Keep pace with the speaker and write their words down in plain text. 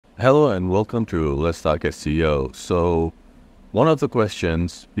Hello and welcome to Let's Talk SEO. So one of the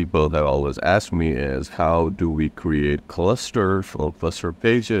questions people have always asked me is how do we create clusters or cluster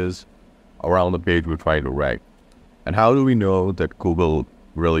pages around the page we're trying to rank? And how do we know that Google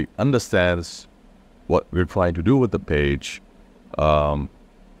really understands what we're trying to do with the page or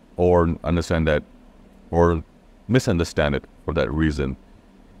understand that or misunderstand it for that reason?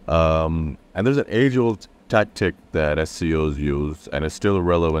 And there's an age-old tactic that SEOs use, and it's still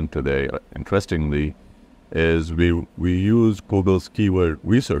relevant today, interestingly, is we use Google's keyword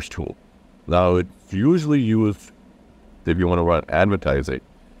research tool. Now, it's usually used if you want to run advertising,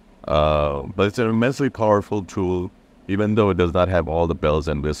 but it's an immensely powerful tool, even though it does not have all the bells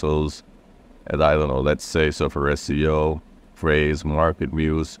and whistles, as I don't know, let's say, so for SEO, phrase, market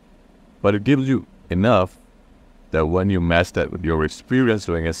views, but it gives you enough that when you match that with your experience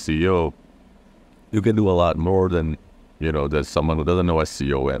doing SEO, you can do a lot more than, there's someone who doesn't know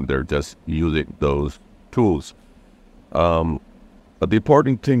SEO and they're just using those tools. But the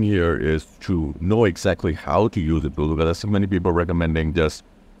important thing here is to know exactly how to use the tool, because there's so many people recommending just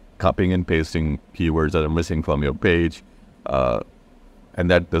copying and pasting keywords that are missing from your page, and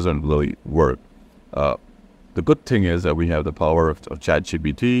that doesn't really work. The good thing is that we have the power of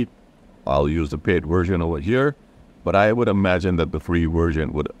ChatGPT. I'll use the paid version over here, but I would imagine that the free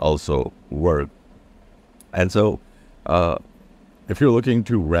version would also work. And so if you're looking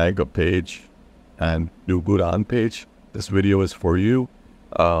to rank a page and do good on page, this video is for you.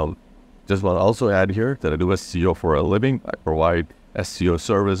 Just want to also add here that I do SEO for a living. I provide SEO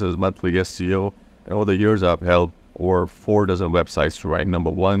services, monthly SEO. And over the years, I've helped over 4 dozen websites to rank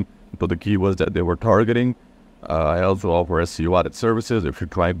 #1 for the keywords that they were targeting. I also offer SEO audit services. If you're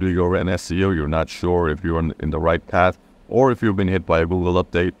trying to do your own SEO, you're not sure if you're in the right path, or if you've been hit by a Google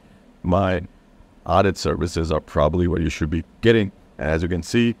update, my audit services are probably what you should be getting. And as you can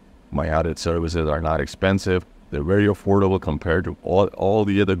see, my audit services are not expensive. They're very affordable compared to all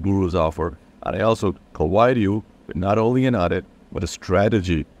the other gurus offer. And I also provide you with not only an audit, but a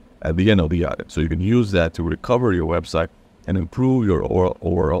strategy at the end of the audit. So you can use that to recover your website and improve your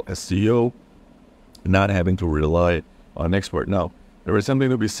overall SEO, not having to rely on an expert. Now, there is something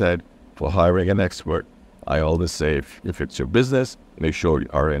to be said for hiring an expert. I always say if it's your business, make sure you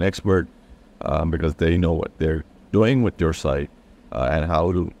hire an expert, because they know what they're doing with your site and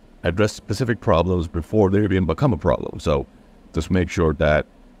how to address specific problems before they even become a problem. So just make sure that,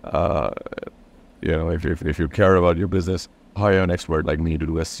 if you care about your business, hire an expert like me to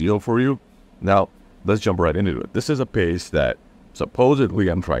do SEO for you. Now, let's jump right into it. This is a page that supposedly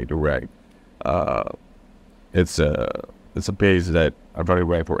I'm trying to rank. It's a page that I'm trying to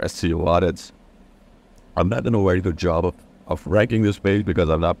rank for SEO audits. I'm not doing a very good job of ranking this page because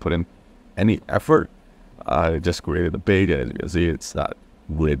I'm not putting any effort. I just created the page, and as you can see, it's not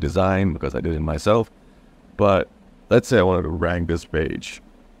really designed because I did it myself. But let's say I wanted to rank this page.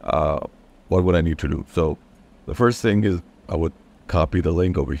 What would I need to do? So the first thing is I would copy the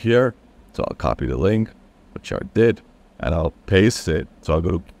link over here. So I'll copy the link, which I did, and I'll paste it. So I'll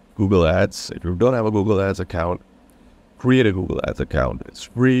go to Google Ads. If you don't have a Google Ads account, create a Google Ads account. It's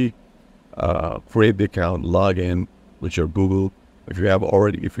free. Create the account, log in with your Google. If you have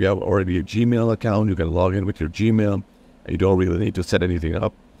already a Gmail account, you can log in with your Gmail. You don't really need to set anything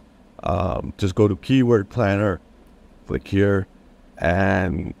up. Just go to Keyword Planner, click here,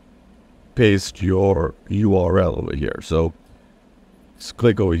 and paste your URL over here. So just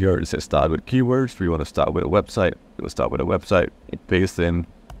click over here. It says start with keywords. If you want to start with a website, we'll start with a website. Paste in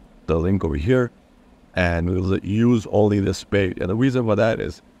the link over here, and we'll use only this page. And the reason for that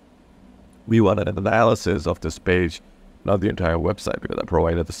is we want an analysis of this page, not the entire website, because I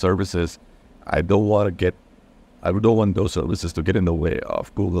provided the services. I don't want those services to get in the way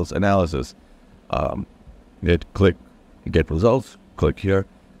of Google's analysis. Click get results, click here.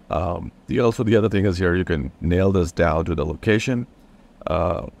 The other thing is here, you can nail this down to the location.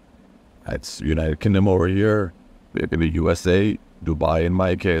 It's United Kingdom over here. It can be USA, Dubai in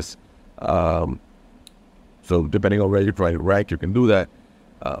my case. So depending on where you're trying to rank, you can do that.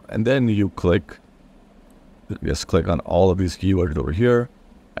 And then you just click on all of these keywords over here,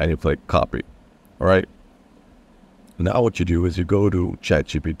 and you click copy. All right. Now what you do is you go to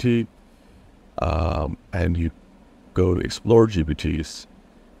ChatGPT, and you go to Explore GPTs,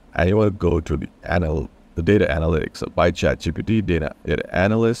 and you want to go to the data analytics. So by ChatGPT data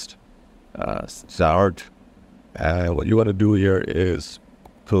analyst, start. And what you want to do here is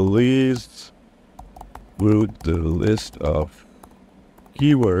please put the list of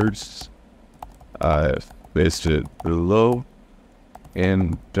keywords I've pasted below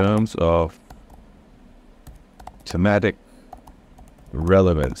in terms of semantic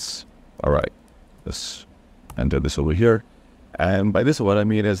relevance. All right, let's enter this over here. And by this, what I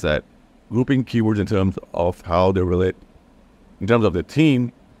mean is that grouping keywords in terms of how they relate, in terms of the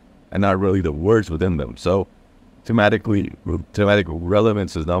theme, and not really the words within them. So thematic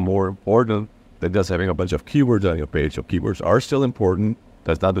relevance is now more important than just having a bunch of keywords on your page. So keywords are still important.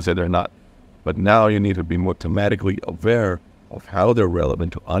 That's not to say they're not. But now you need to be more thematically aware of how they're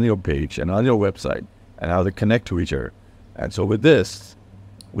relevant on your page and on your website and how they connect to each other. And so with this,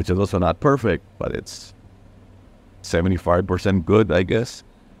 which is also not perfect, but it's 75% good, I guess,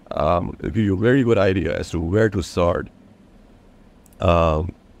 it'll give you a very good idea as to where to start. You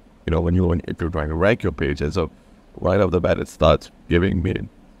know, if you're trying to rank your page. And so right off the bat, it starts giving me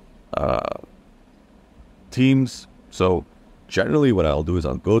themes. So generally what I'll do is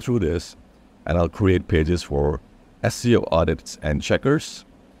I'll go through this and I'll create pages for SEO audits and checkers.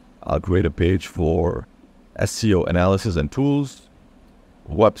 I'll create a page for SEO analysis and tools,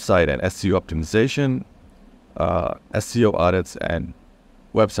 website and SEO optimization, SEO audits and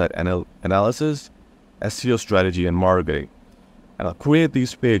website analysis, SEO strategy and marketing. And I'll create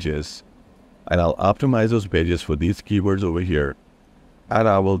these pages and I'll optimize those pages for these keywords over here. And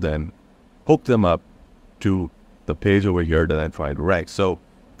I will then hook them up to the page over here that I'm trying to rank. So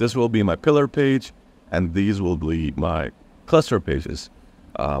this will be my pillar page and these will be my cluster pages.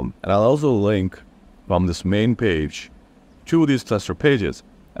 And I'll also link from this main page to these cluster pages.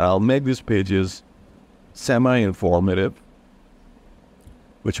 And I'll make these pages semi-informative,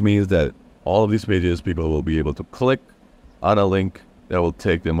 which means that all of these pages, people will be able to click on a link that will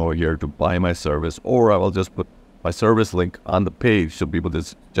take them over here to buy my service, or I will just put my service link on the page so people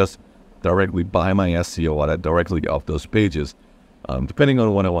just directly buy my SEO audit directly off those pages, depending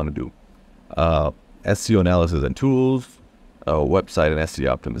on what I want to do. SEO analysis and tools, website and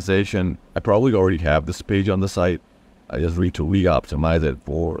SEO optimization. I probably already have this page on the site. I just need to re-optimize it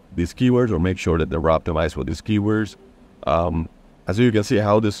for these keywords or make sure that they're optimized for these keywords. And so you can see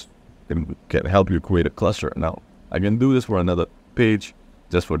how this can help you create a cluster. Now, I can do this for another page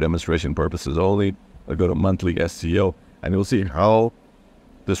just for demonstration purposes only. I'll go to monthly SEO and you'll see how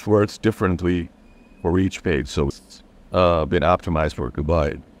this works differently for each page. So it's been optimized for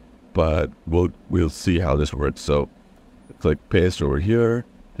Dubai, but we'll see how this works. So click paste over here,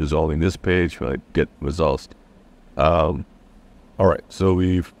 resolving this page, get results. All right, so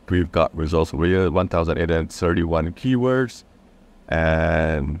we've got results over here, 1,831 keywords,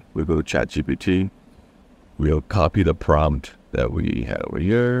 and we'll go to ChatGPT. We'll copy the prompt that we had over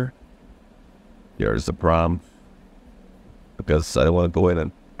here. Here's the prompt, because I don't want to go in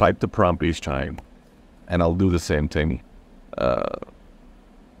and type the prompt each time. And I'll do the same thing over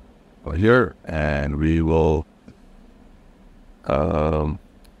here, and we will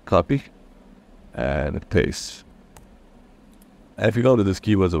copy and paste. And if you go to these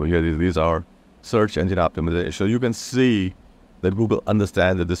keywords over here, these are search engine optimization. So you can see that Google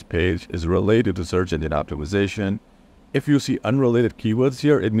understands that this page is related to search engine optimization. If you see unrelated keywords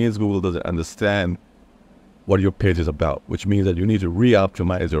here, it means Google doesn't understand what your page is about, which means that you need to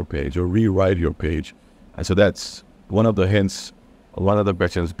re-optimize your page or rewrite your page. And so that's one of the hints. One of the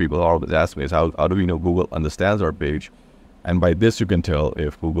questions people always ask me is how do we know Google understands our page? And by this, you can tell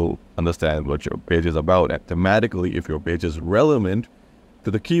if Google understands what your page is about. And thematically, if your page is relevant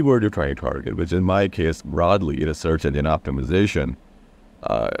to the keyword you're trying to target, which in my case, broadly, it is search engine optimization.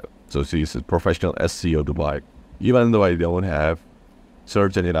 So see, this is professional SEO Dubai. Even though I don't have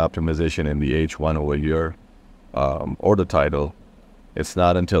search engine optimization in the H1 over here, or the title, it's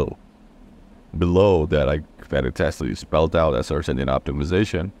not until below that it's actually spelled out as search engine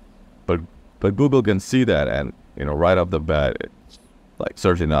optimization. But Google can see that, and right off the bat, it's like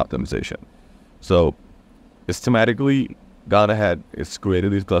search engine optimization. So it's thematically gone ahead. It's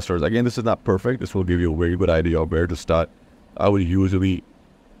created these clusters. Again, this is not perfect. This will give you a very good idea of where to start. I would usually,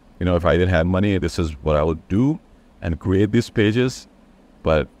 if I didn't have money, this is what I would do and create these pages.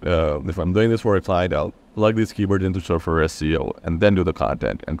 But if I'm doing this for a client, I'll plug these keywords into Surfer SEO and then do the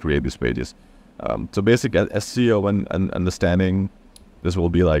content and create these pages. So basic SEO and understanding, this will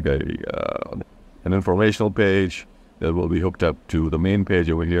be like an informational page that will be hooked up to the main page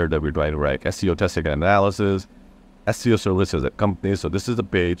over here that we're trying to rank. SEO testing and analysis, SEO services at companies. So this is the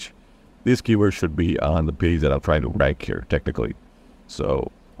page. These keywords should be on the page that I'm trying to rank here technically.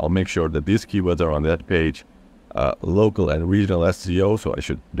 So I'll make sure that these keywords are on that page. Local and regional SEO. So I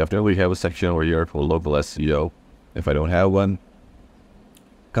should definitely have a section over here for local SEO if I don't have one.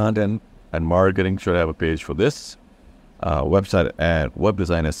 Content and marketing should have a page for this. Website and web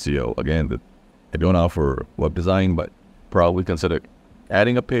design SEO. Again, I don't offer web design, but probably consider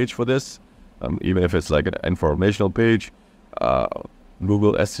adding a page for this, even if it's like an informational page.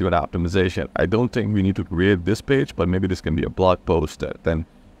 Google SEO and optimization. I don't think we need to create this page, but maybe this can be a blog post that then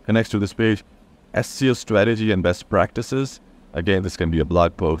connects to this page. SEO strategy and best practices. Again, this can be a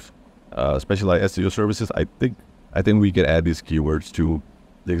blog post. Specialized SEO services. I think we can add these keywords to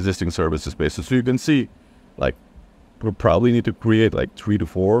the existing services page. So you can see, like, we'll probably need to create like 3 to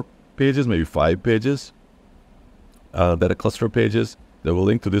 4 pages, maybe 5 pages that are cluster pages that will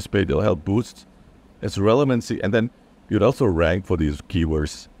link to this page. They'll help boost its relevancy, and then you'd also rank for these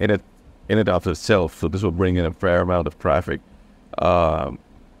keywords in it of itself. So this will bring in a fair amount of traffic.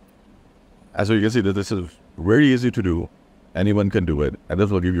 As you can see, that this is very easy to do. Anyone can do it, and this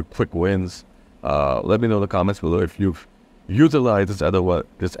will give you quick wins. Let me know in the comments below if you've utilized this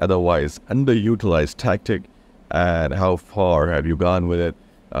otherwise underutilized tactic, and how far have you gone with it.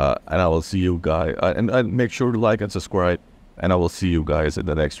 And I will see you guys, and make sure to like and subscribe, and I will see you guys in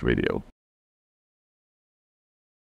the next video.